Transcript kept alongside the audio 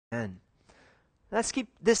And let's keep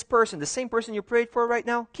this person, the same person you prayed for right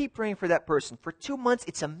now, keep praying for that person. For 2 months,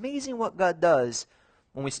 it's amazing what God does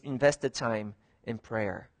when we invest the time in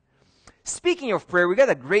prayer. Speaking of prayer, we got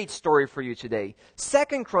a great story for you today.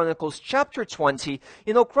 2 Chronicles chapter 20.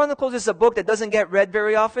 You know, Chronicles is a book that doesn't get read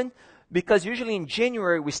very often because usually in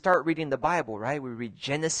January we start reading the Bible, right? We read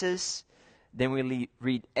Genesis, then we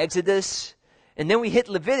read Exodus, and then we hit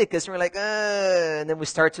Leviticus and we're like, and then we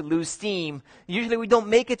start to lose steam. Usually we don't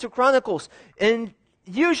make it to Chronicles. And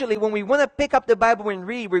usually when we want to pick up the Bible and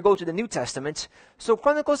read, we go to the New Testament. So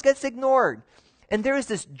Chronicles gets ignored. And there is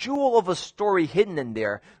this jewel of a story hidden in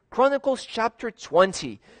there. Chronicles chapter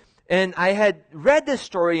 20. And I had read this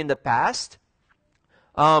story in the past.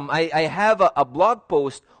 I have a blog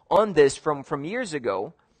post on this from years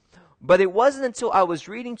ago. But it wasn't until I was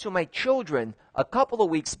reading to my children a couple of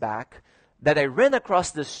weeks back that I ran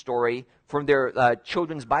across this story from their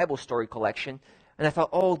children's Bible story collection. And I thought,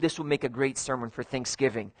 oh, this will make a great sermon for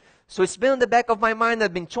Thanksgiving. So it's been in the back of my mind.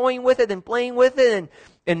 I've been toying with it and playing with it.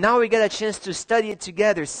 And now we get a chance to study it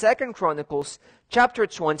together. 2 Chronicles chapter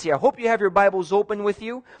 20. I hope you have your Bibles open with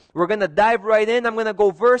you. We're going to dive right in. I'm going to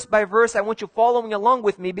go verse by verse. I want you following along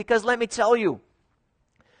with me because let me tell you,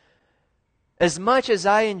 as much as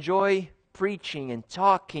I enjoy preaching and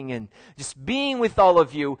talking and just being with all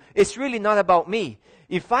of you, it's really not about me.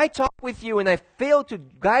 If I talk with you and I fail to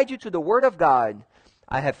guide you to the Word of God,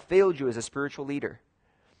 I have failed you as a spiritual leader.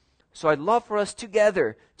 So I'd love for us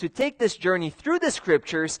together to take this journey through the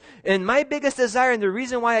Scriptures. And my biggest desire, and the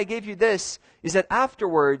reason why I gave you this, is that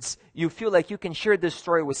afterwards you feel like you can share this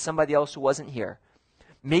story with somebody else who wasn't here.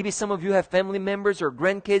 Maybe some of you have family members or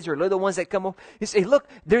grandkids or little ones that come up. You say, look,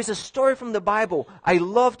 there's a story from the Bible. I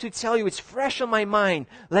love to tell you. It's fresh on my mind.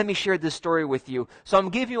 Let me share this story with you. So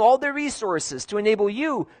I'm giving you all the resources to enable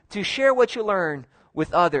you to share what you learn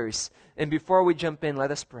with others. And before we jump in,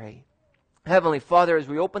 let us pray. Heavenly Father, as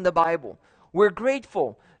we open the Bible, we're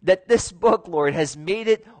grateful that this book, Lord, has made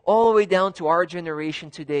it all the way down to our generation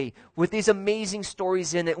today with these amazing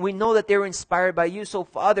stories in it. We know that they're inspired by you. So,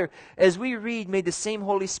 Father, as we read, may the same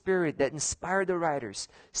Holy Spirit that inspired the writers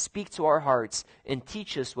speak to our hearts and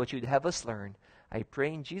teach us what you'd have us learn. I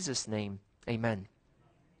pray in Jesus' name. Amen.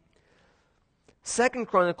 2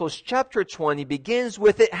 Chronicles chapter 20 begins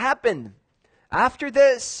with, it happened after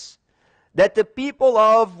this that the people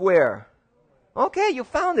of where? Okay, you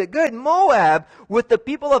found it. Good. Moab, with the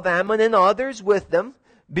people of Ammon and others with them,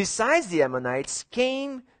 besides the Ammonites,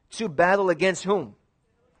 came to battle against whom?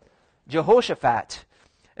 Jehoshaphat.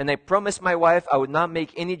 And I promised my wife I would not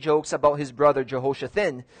make any jokes about his brother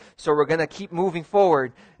Jehoshaphat. So we're going to keep moving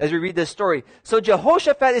forward as we read this story. So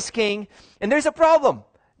Jehoshaphat is king, and there's a problem.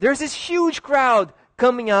 There's this huge crowd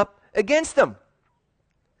coming up against them.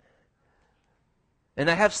 And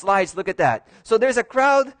I have slides, look at that. So there's a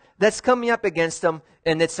crowd that's coming up against them,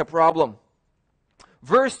 and it's a problem.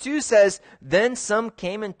 Verse 2 says, then some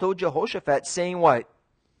came and told Jehoshaphat, saying what?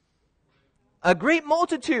 A great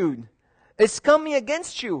multitude is coming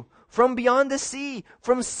against you from beyond the sea,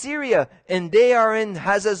 from Syria, and they are in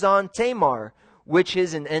Hazazon Tamar, which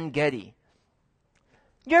is in En-Gedi.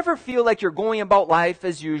 You ever feel like you're going about life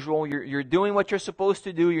as usual, you're doing what you're supposed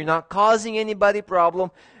to do, you're not causing anybody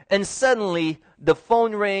problem, and suddenly the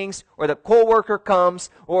phone rings, or the coworker comes,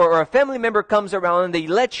 or a family member comes around and they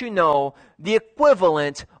let you know the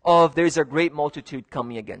equivalent of there's a great multitude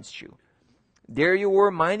coming against you. There you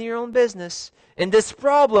were, minding your own business, and this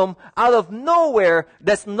problem out of nowhere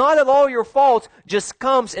that's not at all your fault just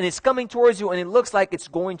comes and it's coming towards you and it looks like it's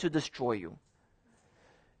going to destroy you.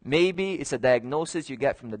 Maybe it's a diagnosis you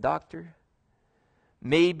get from the doctor.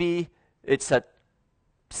 Maybe it's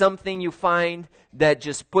something you find that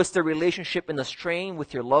just puts the relationship in a strain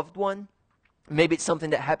with your loved one. Maybe it's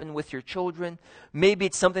something that happened with your children. Maybe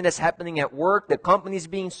it's something that's happening at work. The company's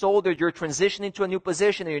being sold, or you're transitioning to a new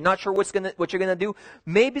position and you're not sure what you're going to do.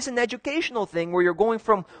 Maybe it's an educational thing where you're going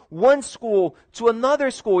from one school to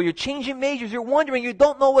another school. You're changing majors. You're wondering. You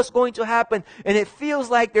don't know what's going to happen. And it feels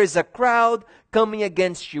like there's a crowd coming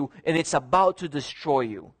against you and it's about to destroy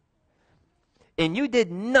you. And you did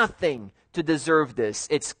nothing to deserve this.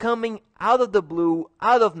 It's coming out of the blue,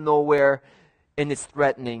 out of nowhere, and it's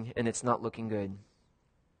threatening, and it's not looking good.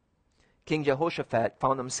 King Jehoshaphat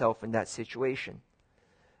found himself in that situation.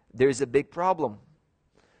 There's a big problem.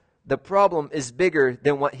 The problem is bigger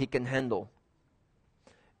than what he can handle.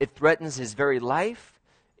 It threatens his very life.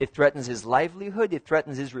 It threatens his livelihood. It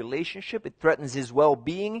threatens his relationship. It threatens his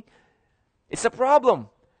well-being. It's a problem.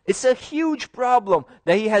 It's a huge problem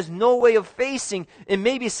that he has no way of facing, and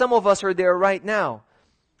maybe some of us are there right now.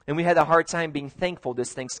 And we had a hard time being thankful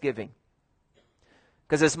this Thanksgiving.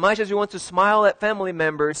 Because as much as we want to smile at family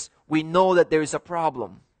members, we know that there is a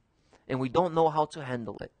problem. And we don't know how to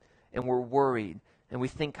handle it. And we're worried. And we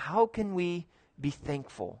think, how can we be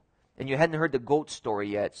thankful? And you hadn't heard the goat story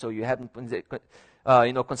yet, so you haven't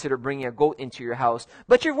considered bringing a goat into your house.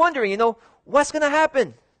 But you're wondering, what's going to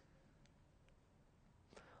happen?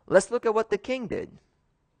 Let's look at what the king did.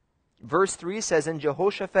 Verse 3 says, and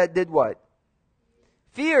Jehoshaphat did what?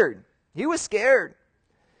 Feared. He was scared.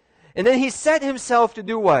 And then he set himself to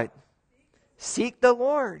do what? Seek the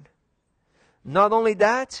Lord. Not only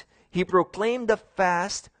that, he proclaimed a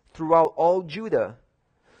fast throughout all Judah.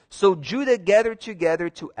 So Judah gathered together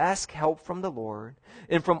to ask help from the Lord.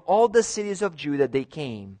 And from all the cities of Judah they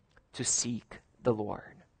came to seek the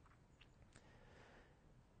Lord.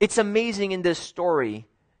 It's amazing in this story.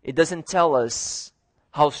 It doesn't tell us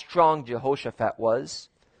how strong Jehoshaphat was.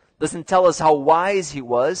 Doesn't tell us how wise he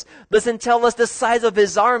was. Doesn't tell us the size of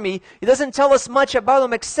his army. It doesn't tell us much about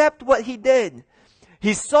him except what he did.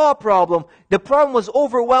 He saw a problem. The problem was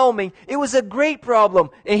overwhelming. It was a great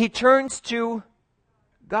problem. And he turns to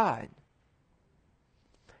God.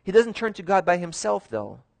 He doesn't turn to God by himself,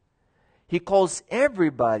 though. He calls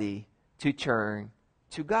everybody to turn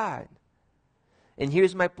to God. And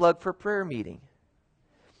here's my plug for prayer meeting.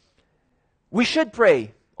 We should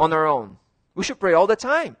pray on our own. We should pray all the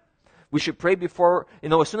time. We should pray before,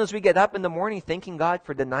 as soon as we get up in the morning, thanking God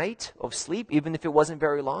for the night of sleep, even if it wasn't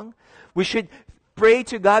very long. We should pray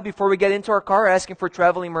to God before we get into our car, asking for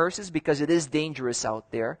traveling mercies, because it is dangerous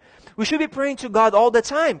out there. We should be praying to God all the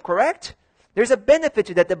time, correct? There's a benefit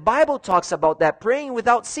to that. The Bible talks about that, praying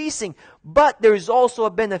without ceasing. But there is also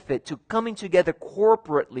a benefit to coming together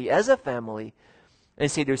corporately as a family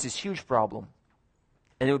and say there's this huge problem.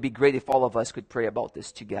 And it would be great if all of us could pray about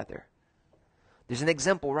this together. There's an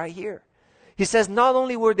example right here. He says not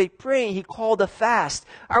only were they praying, he called a fast.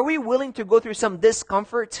 Are we willing to go through some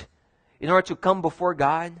discomfort in order to come before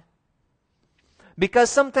God? Because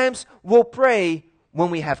sometimes we'll pray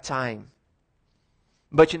when we have time.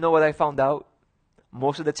 But you know what I found out?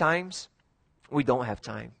 Most of the times, we don't have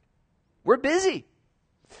time. We're busy.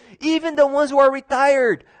 Even the ones who are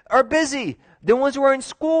retired are busy. The ones who are in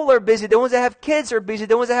school are busy. The ones that have kids are busy.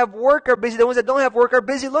 The ones that have work are busy. The ones that don't have work are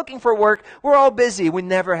busy looking for work. We're all busy. We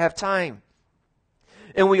never have time.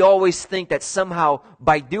 And we always think that somehow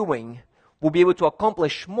by doing, we'll be able to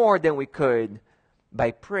accomplish more than we could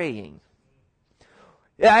by praying.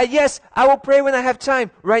 Yes, I will pray when I have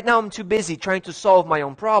time. Right now I'm too busy trying to solve my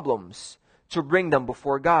own problems to bring them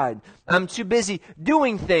before God. I'm too busy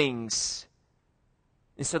doing things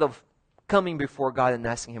instead of coming before God and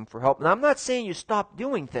asking Him for help. And I'm not saying you stop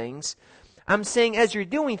doing things. I'm saying as you're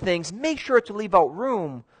doing things, make sure to leave out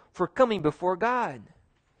room for coming before God.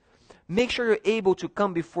 Make sure you're able to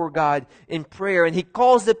come before God in prayer. And He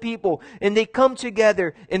calls the people and they come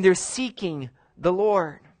together and they're seeking the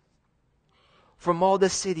Lord. From all the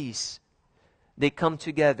cities, they come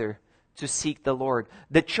together to seek the Lord.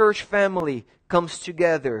 The church family comes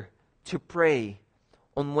together to pray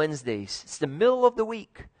on Wednesdays. It's the middle of the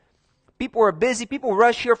week. People are busy. People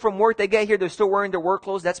rush here from work. They get here. They're still wearing their work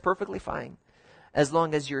clothes. That's perfectly fine. As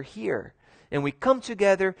long as you're here. And we come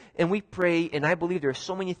together and we pray. And I believe there are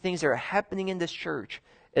so many things that are happening in this church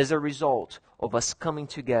as a result of us coming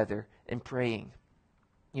together and praying.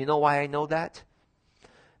 You know why I know that?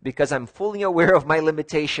 Because I'm fully aware of my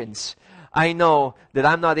limitations. I know that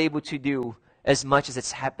I'm not able to do as much as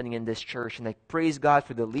it's happening in this church. And I praise God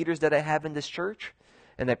for the leaders that I have in this church.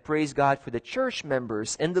 And I praise God for the church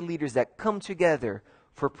members and the leaders that come together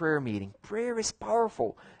for prayer meeting. Prayer is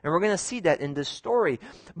powerful. And we're going to see that in this story.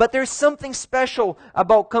 But there's something special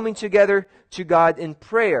about coming together to God in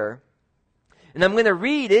prayer. And I'm going to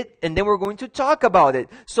read it, and then we're going to talk about it.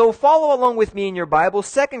 So follow along with me in your Bible.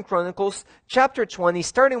 2 Chronicles chapter 20,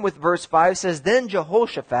 starting with verse 5, says, Then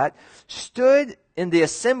Jehoshaphat stood in the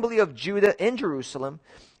assembly of Judah in Jerusalem,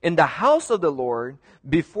 in the house of the Lord,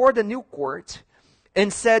 before the new court,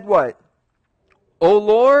 and said what? O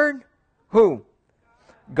Lord, who?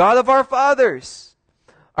 God of our fathers.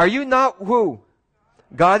 Are you not who?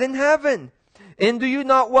 God in heaven. And do you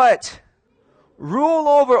not what? Rule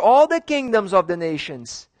over all the kingdoms of the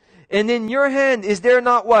nations. And in your hand is there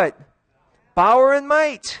not what? Power and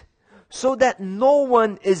might. So that no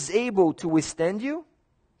one is able to withstand you?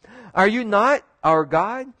 Are you not our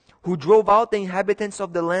God, who drove out the inhabitants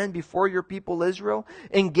of the land before your people Israel,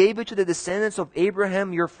 and gave it to the descendants of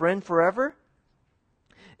Abraham your friend forever?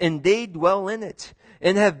 And they dwell in it,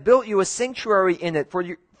 and have built you a sanctuary in it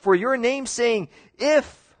for your name, saying,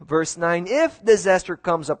 if, verse 9, if disaster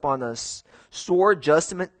comes upon us, sword,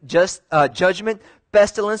 judgment,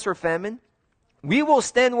 pestilence, or famine, we will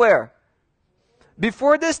stand where?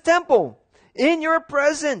 before this temple, in your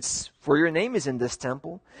presence, for your name is in this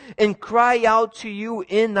temple, and cry out to you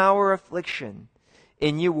in our affliction.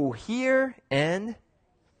 And you will hear, and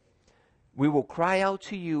we will cry out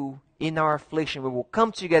to you in our affliction. We will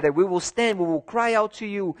come together. We will stand. We will cry out to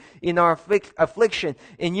you in our affliction.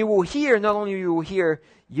 And you will hear. Not only you will hear,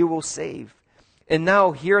 you will save. And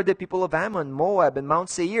now here are the people of Ammon, Moab, and Mount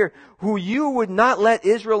Seir, who you would not let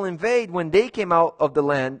Israel invade when they came out of the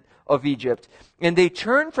land of Egypt. And they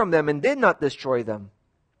turned from them and did not destroy them.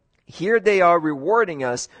 Here they are rewarding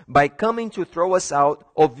us by coming to throw us out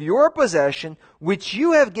of your possession, which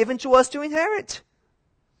you have given to us to inherit.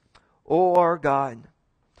 O our God,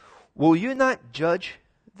 will you not judge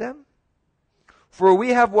them? For we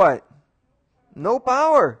have what? No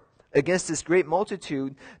power against this great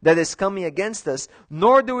multitude that is coming against us,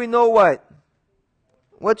 nor do we know what?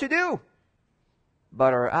 What to do.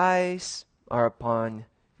 But our eyes are upon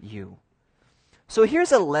you. So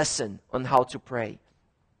here's a lesson on how to pray.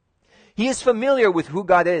 He is familiar with who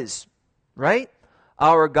God is, right?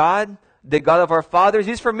 Our God, the God of our fathers,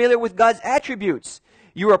 He's familiar with God's attributes.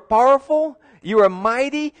 You are powerful, you are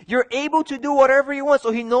mighty, you're able to do whatever you want.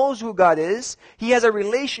 So He knows who God is. He has a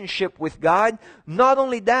relationship with God. Not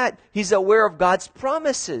only that, He's aware of God's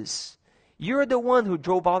promises. You're the one who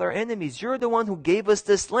drove out our enemies. You're the one who gave us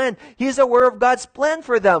this land. He's aware of God's plan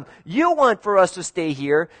for them. You want for us to stay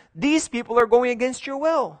here. These people are going against your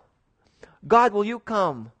will. God, will you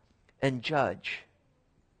come and judge?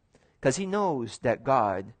 Because He knows that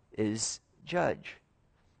God is judge.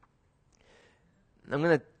 I'm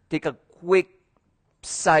going to take a quick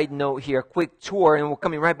side note here, a quick tour, and we're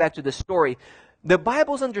coming right back to the story. The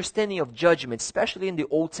Bible's understanding of judgment, especially in the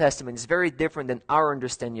Old Testament, is very different than our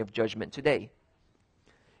understanding of judgment today.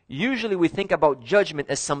 Usually we think about judgment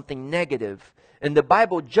as something negative. In the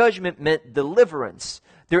Bible, judgment meant deliverance.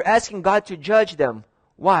 They're asking God to judge them.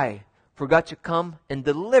 Why? For God to come and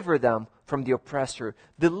deliver them from the oppressor,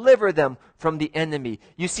 deliver them from the enemy.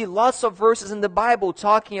 You see lots of verses in the Bible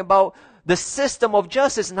talking about the system of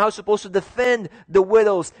justice and how it's supposed to defend the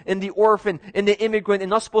widows and the orphan and the immigrant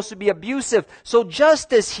and not supposed to be abusive. So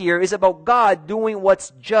justice here is about God doing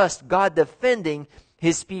what's just, God defending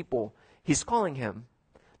His people. He's calling Him.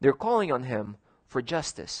 They're calling on Him for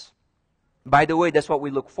justice. By the way, that's what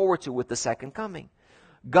we look forward to with the second coming.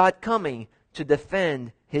 God coming to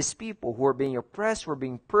defend His people who are being oppressed, who are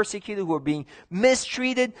being persecuted, who are being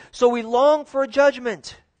mistreated. So we long for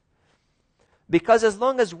judgment. Because as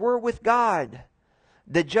long as we're with God,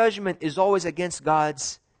 the judgment is always against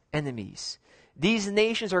God's enemies. These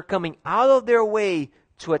nations are coming out of their way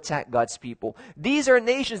to attack God's people. These are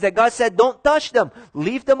nations that God said, don't touch them,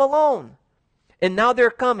 leave them alone. And now they're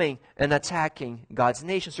coming and attacking God's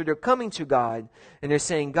nation. So they're coming to God and they're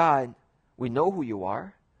saying, God, we know who you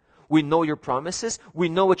are. We know your promises. We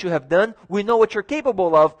know what you have done. We know what you're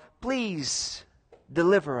capable of. Please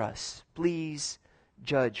deliver us. Please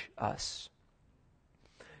judge us.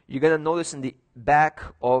 You're going to notice in the back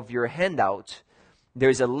of your handout,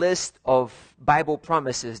 there's a list of Bible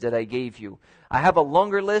promises that I gave you. I have a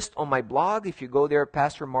longer list on my blog. If you go there,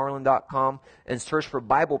 pastormarlon.com, and search for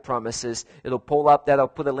Bible promises, it'll pull up that. I'll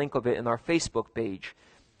put a link of it in our Facebook page.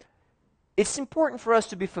 It's important for us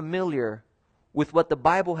to be familiar with what the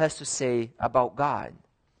Bible has to say about God.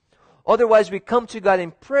 Otherwise, we come to God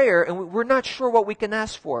in prayer and we're not sure what we can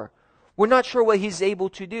ask for. We're not sure what He's able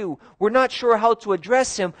to do. We're not sure how to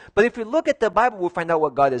address Him. But if we look at the Bible, we'll find out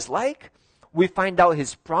what God is like. We find out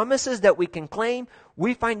His promises that we can claim.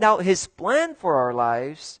 We find out His plan for our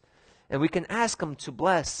lives. And we can ask Him to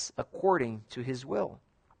bless according to His will.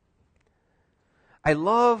 I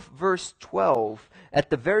love verse 12 at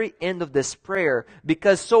the very end of this prayer,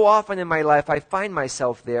 because so often in my life I find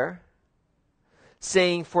myself there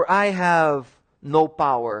saying, for I have no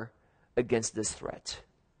power against this threat.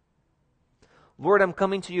 Lord, I'm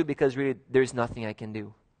coming to you because really there's nothing I can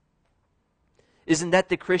do. Isn't that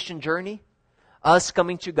the Christian journey? Us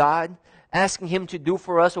coming to God, asking Him to do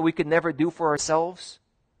for us what we could never do for ourselves.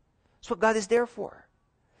 That's what God is there for.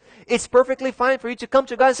 It's perfectly fine for you to come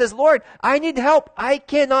to God and say, Lord, I need help. I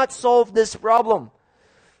cannot solve this problem.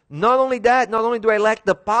 Not only that, not only do I lack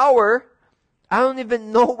the power, I don't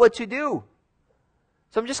even know what to do.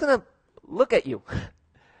 So I'm just going to look at you.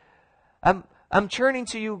 I'm turning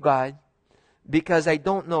to you, God, because I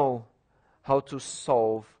don't know how to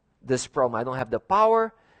solve this problem. I don't have the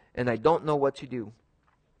power, and I don't know what to do.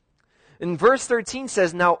 And verse 13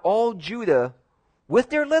 says, now all Judah, with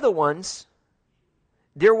their little ones,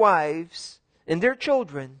 their wives, and their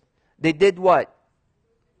children, they did what?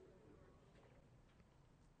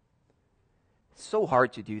 It's so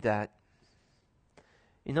hard to do that.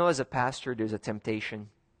 You know, as a pastor, there's a temptation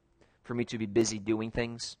for me to be busy doing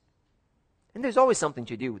things. And there's always something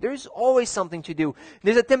to do. There's always something to do.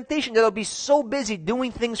 There's a temptation that I'll be so busy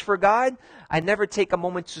doing things for God, I never take a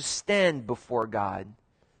moment to stand before God,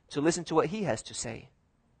 to listen to what He has to say.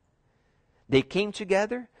 They came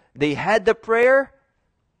together, they had the prayer,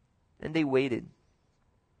 and they waited.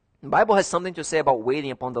 The Bible has something to say about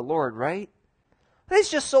waiting upon the Lord, right?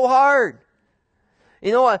 It's just so hard.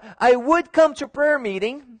 You know, I would come to prayer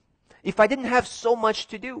meeting if I didn't have so much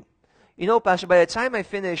to do. You know, Pastor, by the time I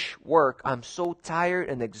finish work, I'm so tired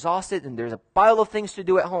and exhausted, and there's a pile of things to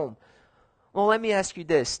do at home. Well, let me ask you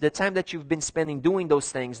this. The time that you've been spending doing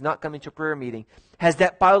those things, not coming to prayer meeting, has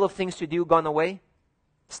that pile of things to do gone away?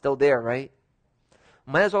 Still there, right?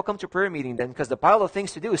 Might as well come to prayer meeting then, because the pile of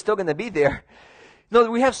things to do is still going to be there. No,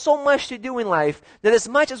 we have so much to do in life that as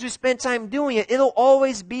much as we spend time doing it, it'll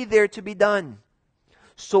always be there to be done.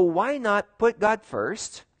 So why not put God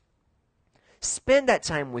first? Spend that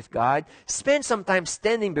time with God. Spend some time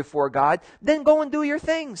standing before God. Then go and do your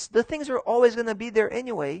things. The things are always going to be there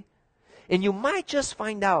anyway. And you might just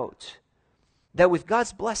find out that with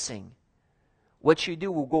God's blessing, what you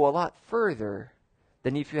do will go a lot further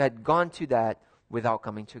than if you had gone to that without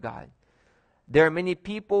coming to God. There are many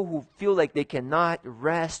people who feel like they cannot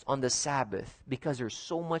rest on the Sabbath because there's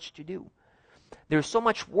so much to do. There's so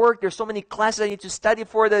much work. There's so many classes I need to study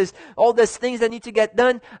for. There's all these things that need to get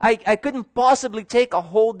done. I couldn't possibly take a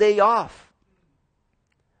whole day off.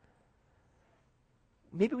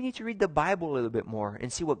 Maybe we need to read the Bible a little bit more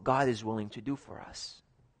and see what God is willing to do for us.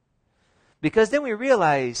 Because then we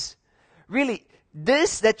realize, really,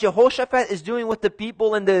 this that Jehoshaphat is doing with the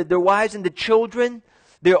people and their wives and the children,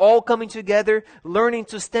 they're all coming together, learning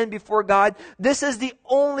to stand before God. This is the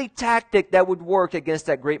only tactic that would work against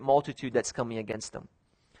that great multitude that's coming against them.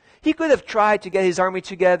 He could have tried to get his army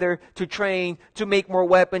together, to train, to make more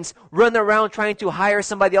weapons, run around trying to hire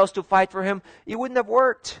somebody else to fight for him. It wouldn't have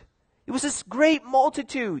worked. It was this great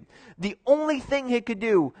multitude. The only thing he could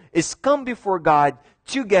do is come before God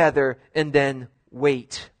together and then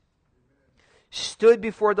wait. Stood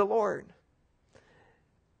before the Lord.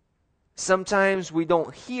 Sometimes we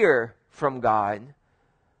don't hear from God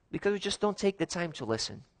because we just don't take the time to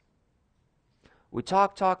listen. We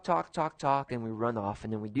talk, and we run off,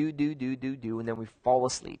 and then we do, and then we fall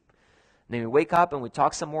asleep. And then we wake up and we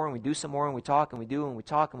talk some more, and we do some more, and we talk, and we do, and we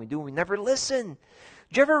talk, and we do, and we never listen.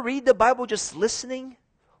 Do you ever read the Bible just listening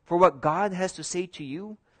for what God has to say to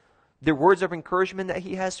you? The words of encouragement that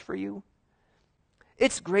He has for you?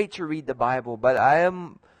 It's great to read the Bible, but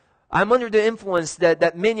I'm under the influence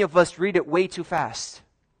that many of us read it way too fast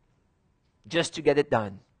just to get it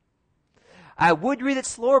done. I would read it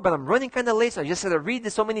slower, but I'm running kind of late, so I just had to read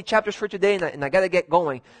so many chapters for today, and I got to get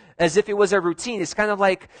going as if it was a routine. It's kind of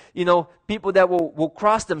like, people that will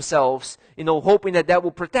cross themselves, hoping that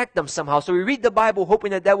will protect them somehow. So we read the Bible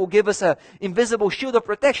hoping that will give us an invisible shield of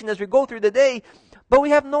protection as we go through the day, but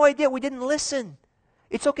we have no idea. We didn't listen.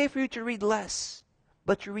 It's okay for you to read less,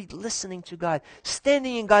 but to read listening to God,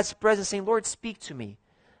 standing in God's presence, saying, Lord, speak to me.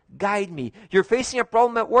 Guide me. You're facing a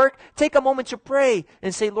problem at work? Take a moment to pray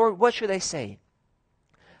and say, Lord, what should I say?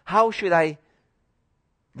 How should I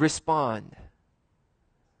respond?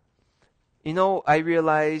 I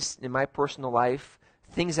realize in my personal life,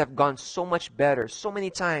 things have gone so much better, so many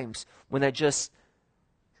times when I just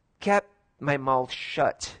kept my mouth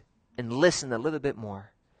shut and listened a little bit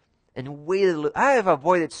more and waited a little. I have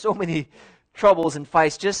avoided so many troubles and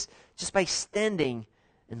fights just by standing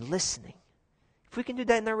and listening. If we can do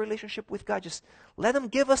that in our relationship with God, just let Him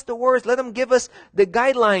give us the words, let Him give us the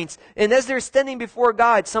guidelines. And as they're standing before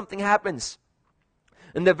God, something happens.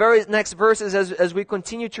 In the very next verses, as we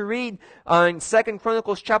continue to read in 2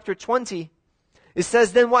 Chronicles chapter 20, it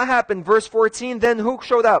says, then what happened? Verse 14, then who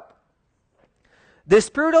showed up? The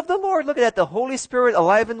Spirit of the Lord, look at that, the Holy Spirit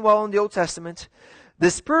alive and well in the Old Testament.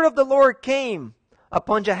 The Spirit of the Lord came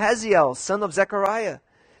upon Jahaziel, son of Zechariah,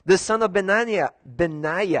 the son of Benaiah,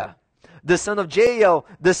 the son of Jael,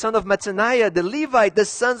 the son of Mattaniah, the Levite, the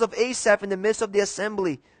sons of Asaph in the midst of the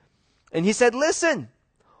assembly. And he said, listen,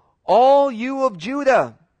 all you of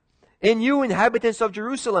Judah, and you inhabitants of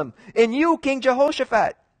Jerusalem, and you, King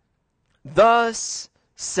Jehoshaphat, thus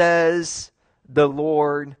says the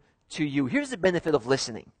Lord to you. Here's the benefit of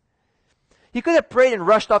listening. He could have prayed and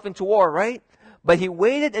rushed off into war, right? But he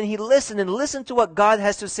waited and he listened to what God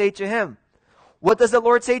has to say to him. What does the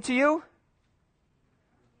Lord say to you?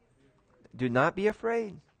 Do not be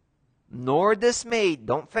afraid, nor dismayed.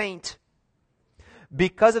 Don't faint.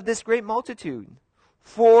 Because of this great multitude.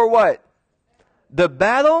 For what? The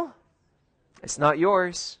battle, it's not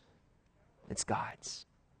yours. It's God's.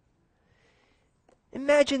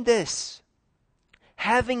 Imagine this.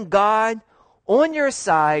 Having God on your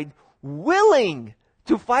side, willing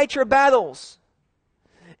to fight your battles.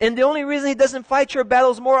 And the only reason He doesn't fight your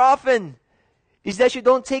battles more often is that you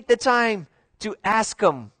don't take the time to ask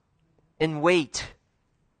Him and wait.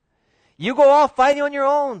 You go off fighting on your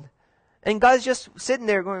own. And God's just sitting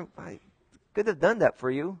there going, I could have done that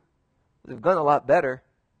for you. Would have gone a lot better.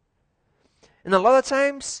 And a lot of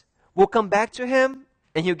times, we'll come back to Him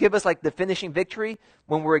and He'll give us like the finishing victory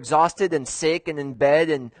when we're exhausted and sick and in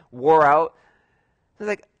bed and wore out. It's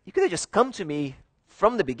like, you could have just come to me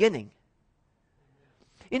from the beginning.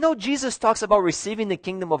 You know, Jesus talks about receiving the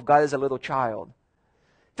kingdom of God as a little child.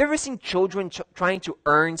 Have you ever seen children trying to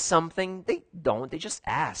earn something? They don't. They just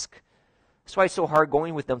ask. That's why it's so hard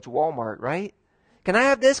going with them to Walmart, right? Can I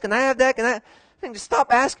have this? Can I have that? Can I? Just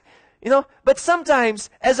stop asking. You know, but sometimes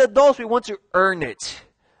as adults we want to earn it.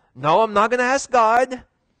 No, I'm not going to ask God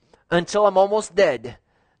until I'm almost dead.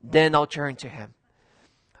 Then I'll turn to Him.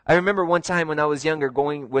 I remember one time when I was younger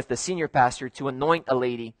going with the senior pastor to anoint a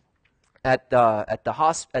lady at the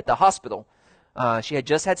hospital. She had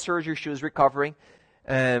just had surgery. She was recovering.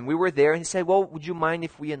 And we were there, and he said, well, would you mind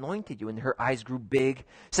if we anointed you? And her eyes grew big. He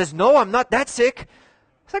says, no, I'm not that sick.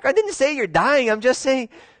 It's like, I didn't say you're dying. I'm just saying,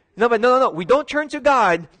 no. We don't turn to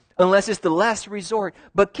God unless it's the last resort.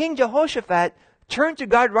 But King Jehoshaphat turned to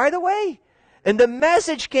God right away. And the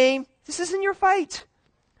message came, this isn't your fight.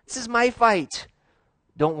 This is my fight.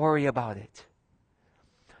 Don't worry about it.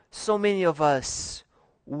 So many of us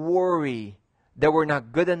worry that we're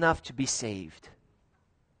not good enough to be saved.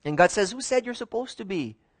 And God says, who said you're supposed to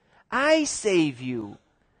be? I save you.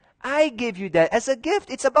 I give you that as a gift.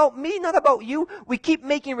 It's about me, not about you. We keep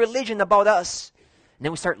making religion about us. And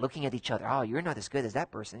then we start looking at each other. Oh, you're not as good as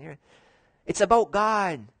that person. It's about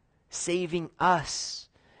God saving us.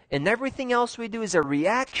 And everything else we do is a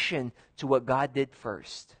reaction to what God did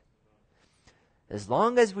first. As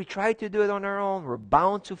long as we try to do it on our own, we're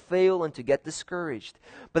bound to fail and to get discouraged.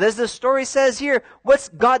 But as the story says here, what's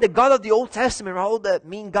God, the God of the Old Testament, all that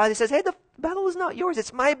mean God? He says, hey, the battle is not yours,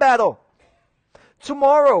 it's my battle.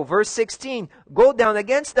 Tomorrow, verse 16, go down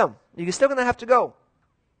against them. You're still going to have to go.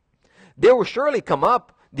 They will surely come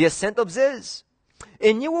up the ascent of Ziz.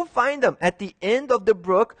 And you will find them at the end of the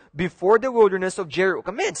brook before the wilderness of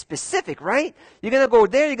Jericho. Man, specific, right? You're going to go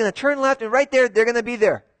there, you're going to turn left, and right there, they're going to be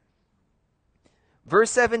there.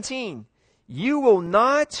 Verse 17, you will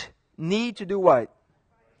not need to do what?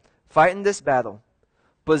 Fight in this battle.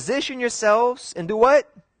 Position yourselves and do what?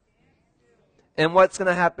 And what's going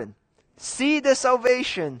to happen? See the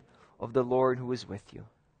salvation of the Lord who is with you.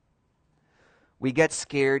 We get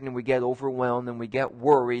scared and we get overwhelmed and we get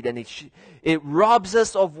worried, and it robs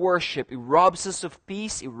us of worship. It robs us of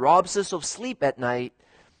peace. It robs us of sleep at night.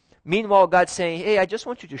 Meanwhile, God's saying, hey, I just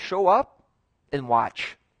want you to show up and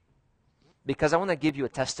watch. Because I want to give you a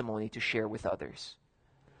testimony to share with others.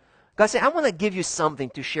 God said, I want to give you something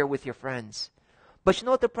to share with your friends. But you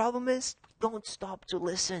know what the problem is? Don't stop to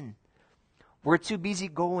listen. We're too busy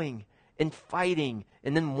going and fighting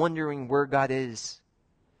and then wondering where God is.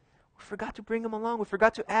 We forgot to bring Him along. We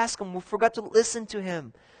forgot to ask Him. We forgot to listen to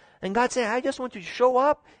Him. And God said, I just want you to show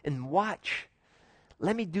up and watch.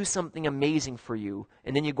 Let me do something amazing for you.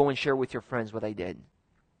 And then you go and share with your friends what I did.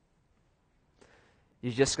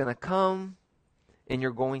 You're just going to come and you're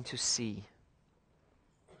going to see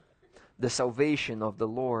the salvation of the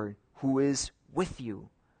Lord who is with you.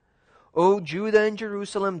 O Judah and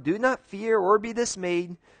Jerusalem, do not fear or be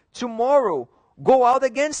dismayed. Tomorrow, go out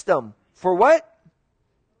against them. For what?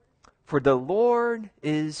 For the Lord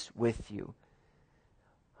is with you.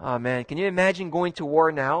 Oh man, can you imagine going to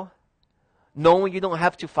war now? Knowing you don't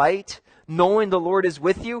have to fight, knowing the Lord is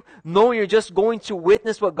with you, knowing you're just going to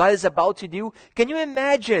witness what God is about to do. Can you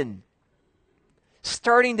imagine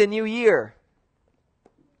starting the new year,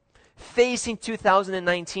 facing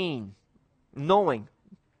 2019, knowing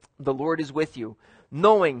the Lord is with you,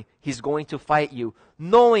 knowing He's going to fight you,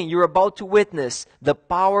 knowing you're about to witness the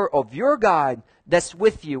power of your God that's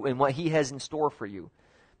with you and what He has in store for you?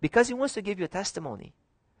 Because He wants to give you a testimony.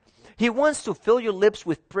 He wants to fill your lips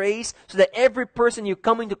with praise so that every person you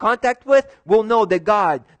come into contact with will know the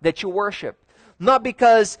God that you worship. Not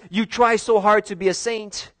because you try so hard to be a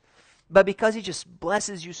saint, but because He just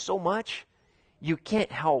blesses you so much, you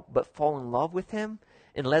can't help but fall in love with Him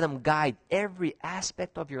and let Him guide every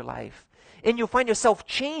aspect of your life. And you'll find yourself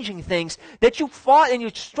changing things that you fought and you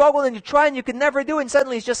struggled and you tried and you could never do, and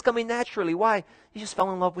suddenly it's just coming naturally. Why? You just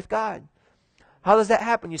fell in love with God. How does that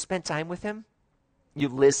happen? You spend time with Him. You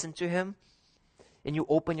listen to Him, and you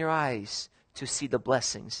open your eyes to see the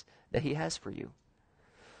blessings that He has for you.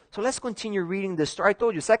 So let's continue reading this story. I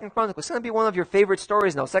told you, 2 Chronicles is going to be one of your favorite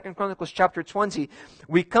stories now. 2 Chronicles chapter 20.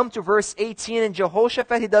 We come to verse 18, and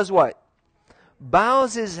Jehoshaphat, he does what?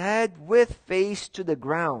 Bows his head with face to the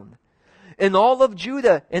ground. And all of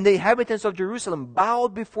Judah and the inhabitants of Jerusalem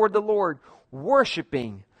bowed before the Lord,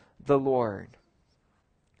 worshiping the Lord.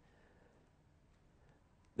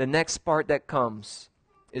 The next part that comes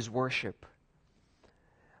is worship.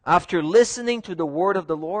 After listening to the word of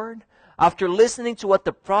the Lord, after listening to what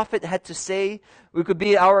the prophet had to say, we could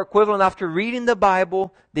be our equivalent after reading the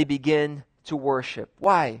Bible, they begin to worship.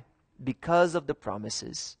 Why? Because of the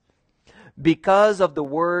promises. Because of the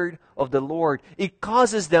word of the Lord. It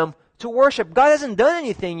causes them to worship. God hasn't done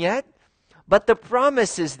anything yet, but the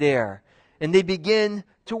promise is there. And they begin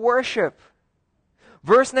to worship.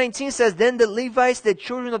 Verse 19 says, Then the Levites, the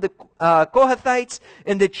children of the Kohathites,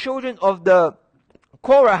 and the children of the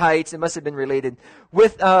Korahites, it must have been related,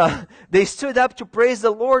 they stood up to praise the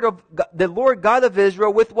Lord God of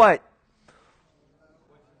Israel with what?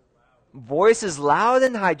 Voices loud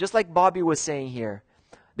and high, just like Bobby was saying here.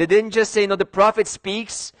 They didn't just say, the prophet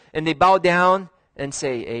speaks, and they bow down and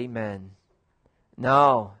say, Amen.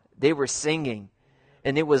 No, they were singing,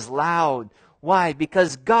 and it was loud. Why?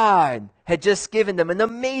 Because God had just given them an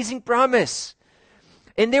amazing promise.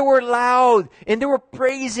 And they were loud, and they were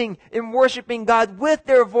praising and worshiping God with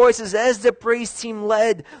their voices as the praise team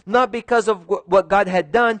led, not because of what God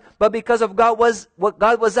had done, but because of what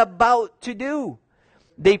God was about to do.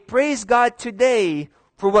 They praised God today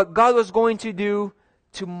for what God was going to do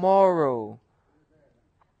tomorrow.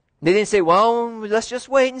 They didn't say, well, let's just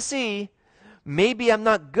wait and see. Maybe I'm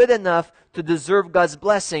not good enough to deserve God's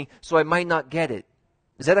blessing, so I might not get it.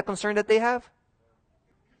 Is that a concern that they have?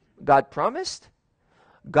 God promised.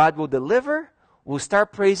 God will deliver. We'll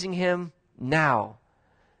start praising Him now.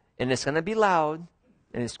 And it's going to be loud.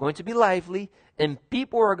 And it's going to be lively. And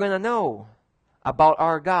people are going to know about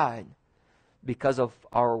our God because of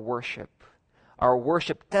our worship. Our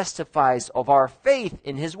worship testifies of our faith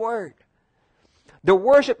in His Word. The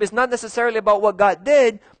worship is not necessarily about what God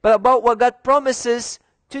did, but about what God promises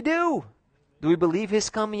to do. Do we believe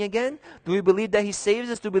He's coming again? Do we believe that He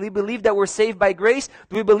saves us? Do we believe that we're saved by grace?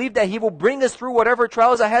 Do we believe that He will bring us through whatever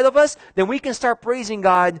trials ahead of us? Then we can start praising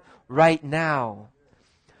God right now.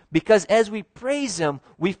 Because as we praise Him,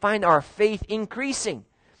 we find our faith increasing.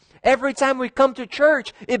 Every time we come to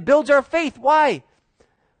church, it builds our faith. Why?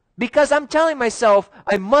 Because I'm telling myself,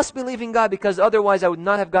 I must believe in God, because otherwise I would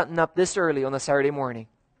not have gotten up this early on a Saturday morning.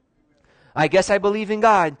 I guess I believe in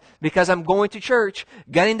God because I'm going to church,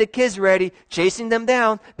 getting the kids ready, chasing them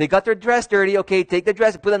down. They got their dress dirty. Okay, take the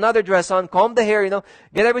dress, put another dress on, comb the hair,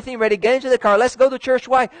 get everything ready, get into the car. Let's go to church.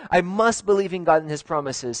 Why? I must believe in God and His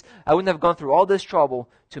promises. I wouldn't have gone through all this trouble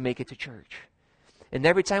to make it to church. And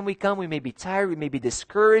every time we come, we may be tired, we may be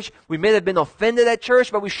discouraged, we may have been offended at church,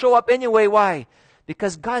 but we show up anyway. Why?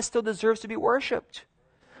 Because God still deserves to be worshipped.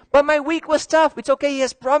 But my week was tough. It's okay. He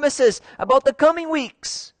has promises about the coming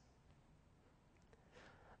weeks.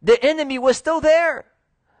 The enemy was still there.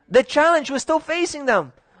 The challenge was still facing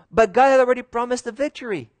them. But God had already promised the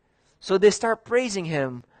victory. So they start praising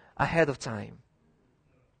Him ahead of time.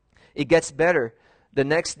 It gets better. The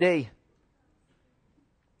next day,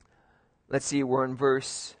 let's see, we're in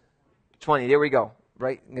verse 20. There we go.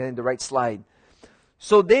 Right, in the right slide.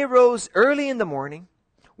 So they rose early in the morning,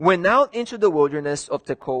 went out into the wilderness of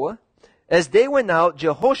Tekoa. As they went out,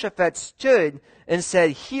 Jehoshaphat stood and said,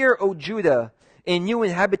 Hear, O Judah, and you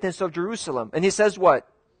inhabitants of Jerusalem. And he says what?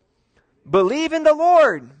 Believe in the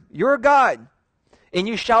Lord, your God, and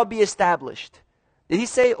you shall be established. Did he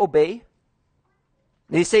say obey?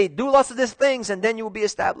 Did he say do lots of these things and then you will be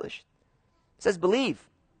established? It says believe.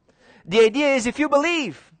 The idea is if you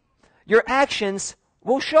believe, your actions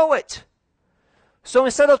will show it. So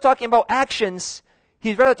instead of talking about actions,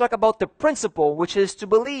 he'd rather talk about the principle, which is to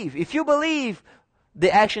believe. If you believe,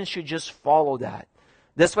 the actions should just follow that.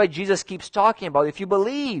 That's why Jesus keeps talking about if you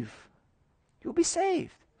believe, you'll be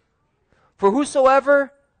saved. For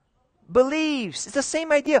whosoever believes. It's the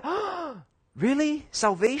same idea. Really?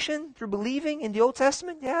 Salvation through believing in the Old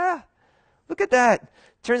Testament? Yeah. Look at that.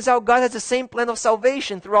 Turns out God has the same plan of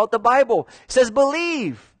salvation throughout the Bible. It says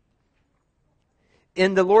believe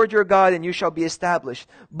in the Lord your God and you shall be established.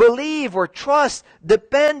 Believe or trust,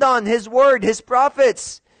 depend on His word, His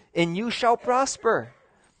prophets, and you shall prosper.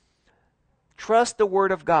 Trust the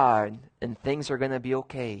Word of God and things are going to be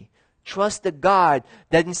okay. Trust the God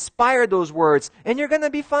that inspired those words and you're going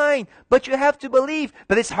to be fine. But you have to believe.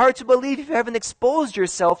 But it's hard to believe if you haven't exposed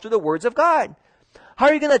yourself to the words of God. How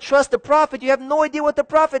are you going to trust the prophet? You have no idea what the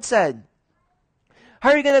prophet said. How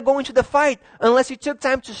are you going to go into the fight unless you took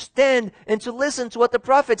time to stand and to listen to what the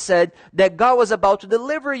prophet said that God was about to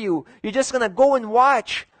deliver you? You're just going to go and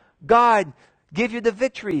watch God give you the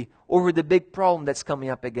victory over the big problem that's coming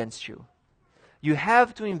up against you. You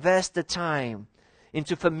have to invest the time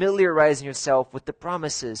into familiarizing yourself with the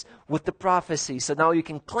promises, with the prophecy, so now you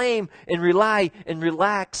can claim and rely and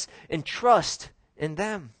relax and trust in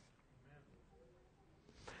them.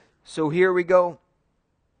 So here we go.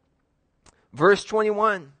 Verse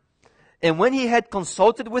 21. And when he had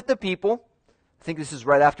consulted with the people, I think this is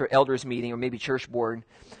right after elders meeting or maybe church board,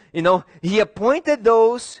 he appointed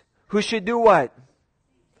those who should do what?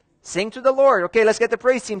 Sing to the Lord. Okay, let's get the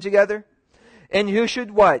praise team together. And who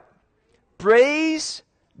should what? Praise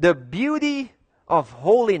the beauty of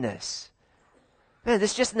holiness. Man,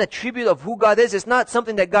 this is just an attribute of who God is. It's not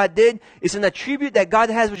something that God did. It's an attribute that God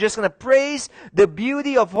has. We're just going to praise the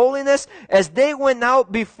beauty of holiness as they went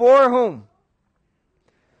out before whom?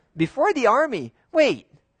 Before the army. Wait,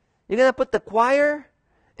 you're going to put the choir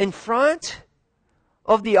in front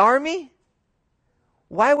of the army?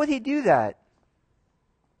 Why would he do that?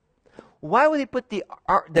 Why would he put the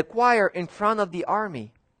choir in front of the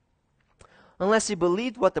army? Unless he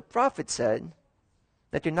believed what the prophet said,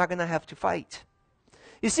 that you're not going to have to fight.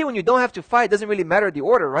 You see, when you don't have to fight, it doesn't really matter the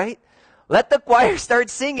order, right? Let the choir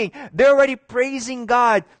start singing. They're already praising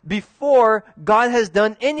God before God has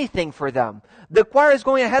done anything for them. The choir is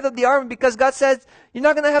going ahead of the army because God says, you're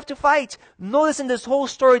not going to have to fight. Notice in this whole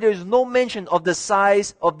story, there's no mention of the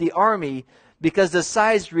size of the army because the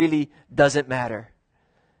size really doesn't matter.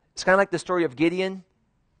 It's kind of like the story of Gideon.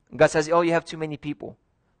 God says, oh, you have too many people.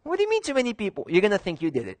 What do you mean too many people? You're going to think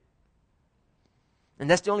you did it. And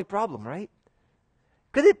that's the only problem, right?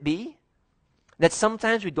 Could it be that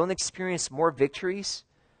sometimes we don't experience more victories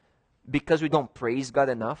because we don't praise God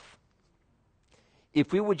enough?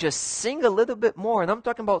 If we would just sing a little bit more, and I'm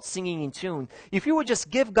talking about singing in tune, if we would just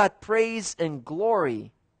give God praise and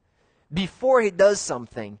glory before He does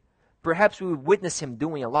something, perhaps we would witness Him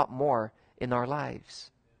doing a lot more in our lives.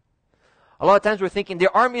 A lot of times we're thinking,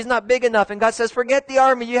 the army is not big enough, and God says, forget the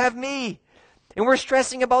army, you have me. And we're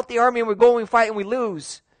stressing about the army, and we go and fight, and we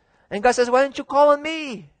lose. And God says, why don't you call on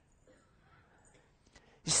me?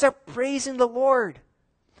 You start praising the Lord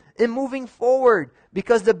and moving forward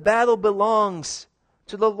because the battle belongs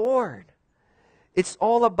to the Lord. It's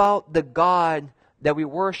all about the God that we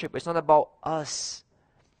worship. It's not about us.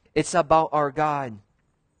 It's about our God.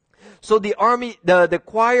 So the army, the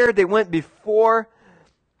choir, they went before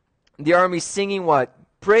the army singing what?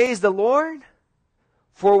 Praise the Lord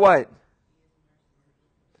for what?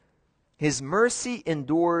 His mercy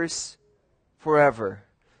endures forever.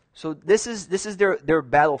 So this is their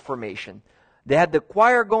battle formation. They had the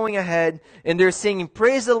choir going ahead and they're singing,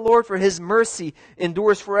 praise the Lord for His mercy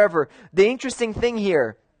endures forever. The interesting thing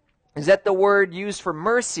here is that the word used for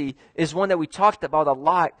mercy is one that we talked about a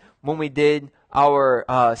lot when we did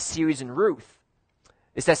our series in Ruth.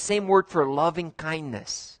 It's that same word for loving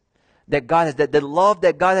kindness that God has, that the love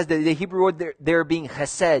that God has, the Hebrew word there being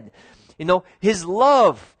chesed. His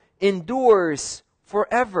love endures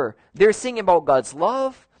forever. They're singing about God's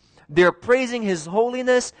love. They're praising His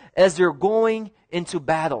holiness as they're going into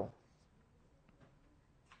battle.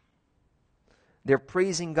 They're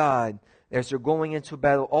praising God as they're going into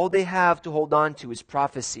battle. All they have to hold on to is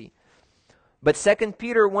prophecy. But 2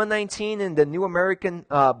 Peter 1:19 in the New American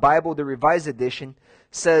Bible, the Revised Edition,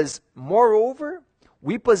 says, moreover,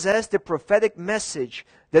 we possess the prophetic message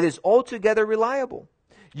that is altogether reliable.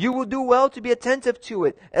 You will do well to be attentive to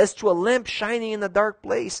it, as to a lamp shining in a dark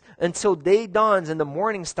place, until day dawns and the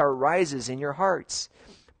morning star rises in your hearts.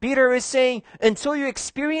 Peter is saying, until you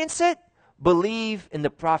experience it, believe in the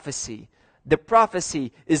prophecy. The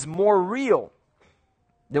prophecy is more real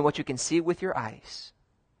than what you can see with your eyes.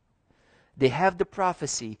 They have the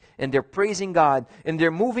prophecy, and they're praising God, and they're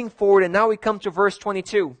moving forward. And now we come to verse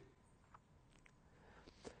 22.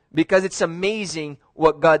 Because it's amazing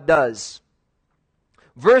what God does.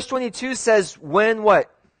 Verse 22 says, when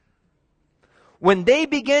what? When they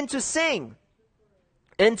began to sing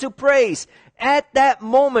and to praise, at that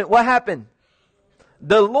moment, what happened?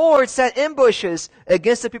 The Lord set ambushes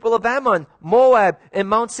against the people of Ammon, Moab, and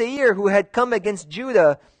Mount Seir, who had come against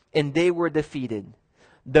Judah, and they were defeated.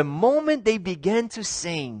 The moment they began to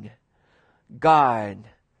sing, God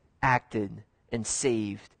acted and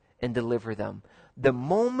saved and delivered them. The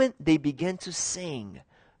moment they began to sing,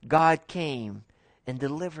 God came and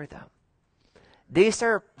delivered them. They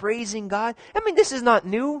started praising God. This is not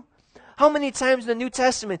new. How many times in the New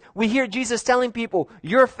Testament we hear Jesus telling people,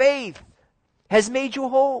 your faith has made you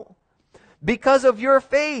whole. Because of your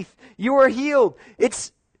faith, you are healed.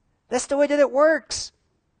 It's That's the way that it works.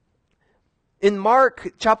 In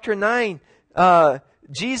Mark chapter 9,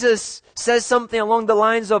 Jesus says something along the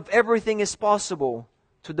lines of everything is possible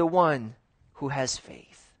to the one who has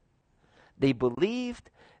faith. They believed,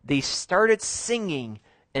 they started singing,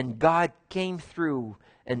 and God came through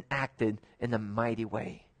and acted in a mighty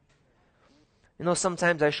way. You know,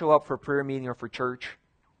 sometimes I show up for prayer meeting or for church,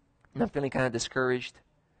 and I'm feeling kind of discouraged.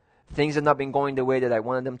 Things have not been going the way that I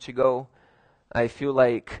wanted them to go. I feel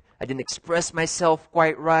like I didn't express myself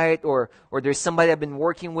quite right, or there's somebody I've been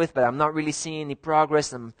working with, but I'm not really seeing any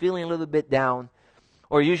progress, and I'm feeling a little bit down.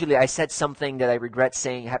 Or usually I said something that I regret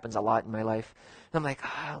saying. It happens a lot in my life. And I'm like,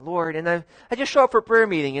 Lord, and I just show up for prayer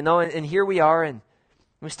meeting, and here we are, and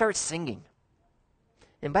we start singing.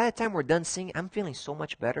 And by the time we're done singing, I'm feeling so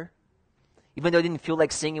much better. Even though I didn't feel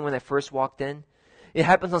like singing when I first walked in. It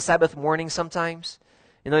happens on Sabbath morning sometimes.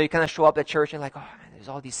 You kind of show up at church and you're like, oh, man, there's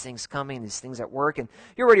all these things coming, these things at work, and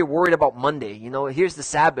you're already worried about Monday. Here's the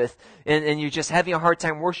Sabbath, and you're just having a hard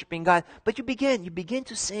time worshiping God. But you begin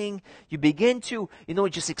to sing, you begin to,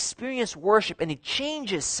 just experience worship, and it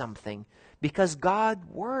changes something because God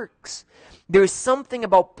works. There's something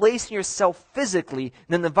about placing yourself physically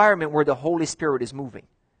in an environment where the Holy Spirit is moving.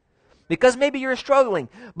 Because maybe you're struggling,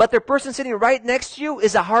 but the person sitting right next to you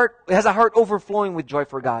has a heart overflowing with joy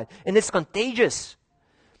for God, and it's contagious.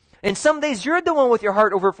 And some days you're the one with your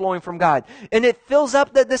heart overflowing from God, and it fills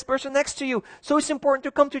up this person next to you. So it's important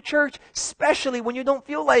to come to church, especially when you don't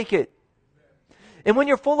feel like it. And when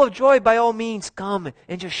you're full of joy, by all means, come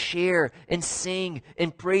and just share and sing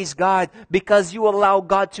and praise God, because you allow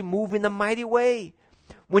God to move in a mighty way.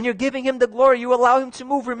 When you're giving Him the glory, you allow Him to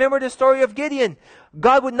move. Remember the story of Gideon.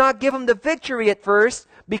 God would not give him the victory at first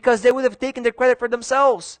because they would have taken the credit for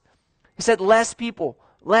themselves. He said, less people.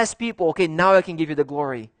 Okay, now I can give you the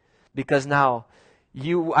glory because now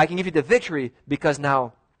I can give you the victory because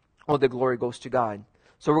now all the glory goes to God.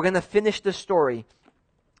 So we're going to finish the story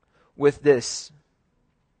with this.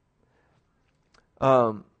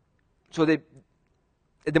 So at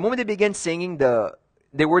the moment they began singing,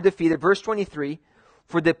 they were defeated. Verse 23.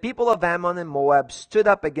 For the people of Ammon and Moab stood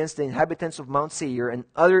up against the inhabitants of Mount Seir and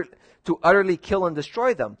to utterly kill and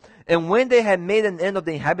destroy them. And when they had made an end of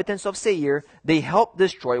the inhabitants of Seir, they helped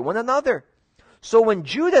destroy one another. So when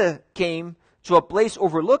Judah came to a place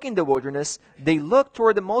overlooking the wilderness, they looked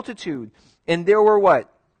toward the multitude, and there were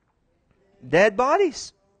what? Dead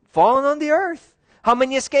bodies fallen on the earth. How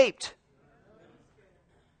many escaped?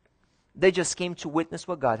 They just came to witness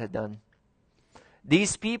what God had done.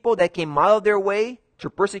 These people that came out of their way to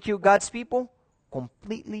persecute God's people,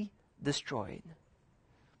 completely destroyed.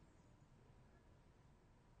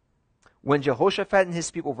 When Jehoshaphat and his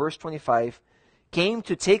people, verse 25, came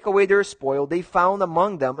to take away their spoil, they found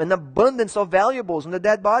among them an abundance of valuables in the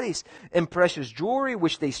dead bodies, and precious jewelry,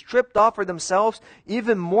 which they stripped off for themselves,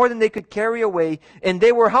 even more than they could carry away. And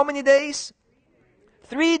they were how many days?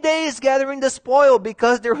 3 days gathering the spoil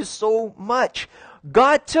because there was so much.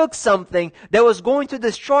 God took something that was going to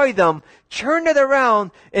destroy them, turned it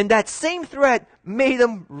around, and that same threat made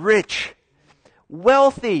them rich,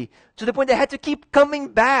 wealthy, to the point they had to keep coming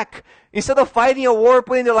back. Instead of fighting a war,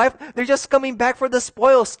 putting their life, they're just coming back for the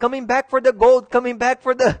spoils, coming back for the gold, coming back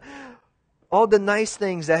for all the nice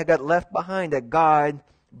things that got left behind that God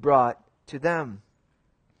brought to them.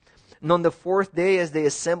 And on the 4th day, as they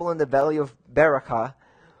assembled in the valley of Berakah,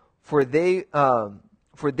 for there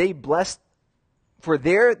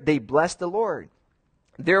they blessed the Lord.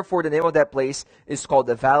 Therefore, the name of that place is called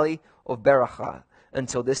the Valley of Berakah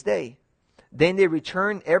until this day. Then they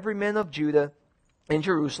returned, every man of Judah and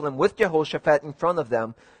Jerusalem, with Jehoshaphat in front of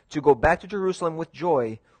them, to go back to Jerusalem with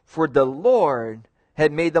joy, for the Lord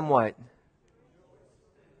had made them what?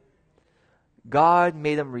 God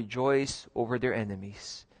made them rejoice over their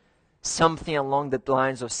enemies. Something along the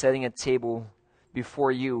lines of setting a table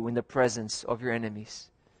before you in the presence of your enemies.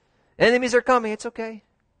 Enemies are coming. It's okay.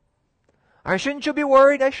 Shouldn't you be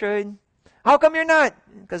worried? I should. How come you're not?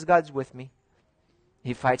 Because God's with me.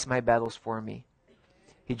 He fights my battles for me.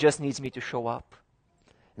 He just needs me to show up.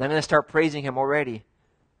 And I'm going to start praising Him already.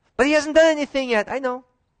 But He hasn't done anything yet. I know.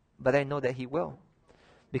 But I know that He will.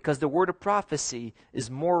 Because the word of prophecy is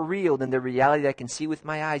more real than the reality that I can see with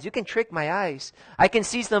my eyes. You can trick my eyes. I can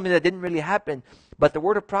see something that didn't really happen. But the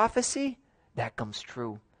word of prophecy, that comes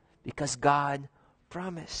true. Because God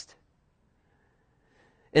promised.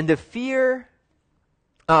 And the fear,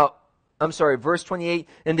 verse 28,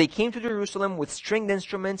 and they came to Jerusalem with stringed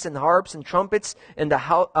instruments and harps and trumpets to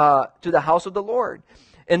the house of the Lord.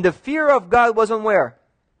 And the fear of God was on where?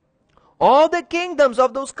 All the kingdoms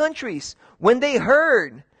of those countries, when they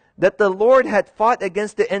heard that the Lord had fought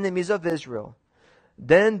against the enemies of Israel.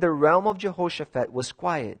 Then the realm of Jehoshaphat was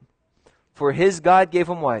quiet, for his God gave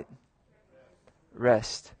him what?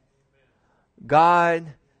 Rest. God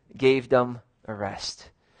gave them a rest.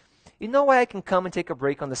 You know why I can come and take a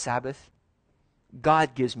break on the Sabbath?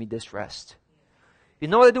 God gives me this rest. You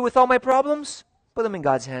know what I do with all my problems? Put them in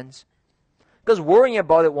God's hands. Because worrying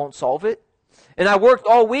about it won't solve it. And I worked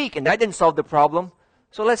all week and that didn't solve the problem.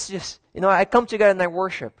 So let's just, I come to God and I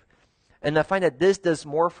worship. And I find that this does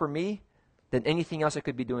more for me than anything else I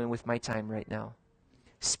could be doing with my time right now.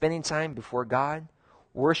 Spending time before God,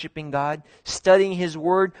 worshiping God, studying His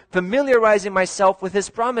Word, familiarizing myself with His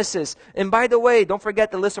promises. And by the way, don't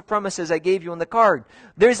forget the list of promises I gave you on the card.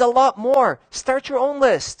 There's a lot more. Start your own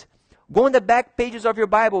list. Go in the back pages of your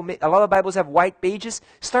Bible. A lot of Bibles have white pages.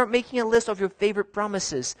 Start making a list of your favorite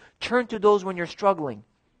promises. Turn to those when you're struggling.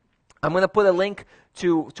 I'm going to put a link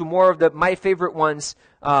to more of my favorite ones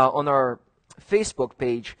on our Facebook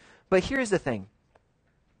page. But here's the thing.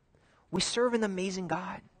 We serve an amazing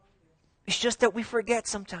God. It's just that we forget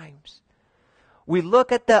sometimes. We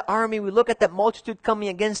look at the army, we look at that multitude coming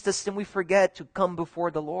against us, and we forget to come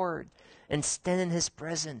before the Lord and stand in His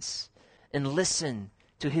presence and listen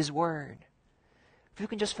to His Word. If we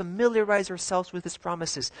can just familiarize ourselves with His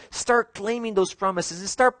promises, start claiming those promises, and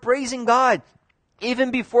start praising God,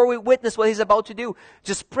 even before we witness what He's about to do.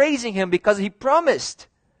 Just praising Him because He promised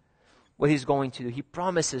what He's going to do. He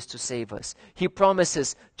promises to save us. He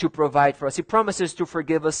promises to provide for us. He promises to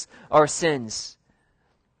forgive us our sins.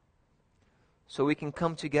 So we can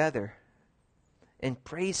come together and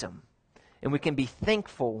praise Him. And we can be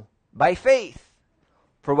thankful by faith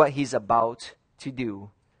for what He's about to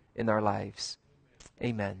do in our lives.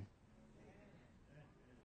 Amen.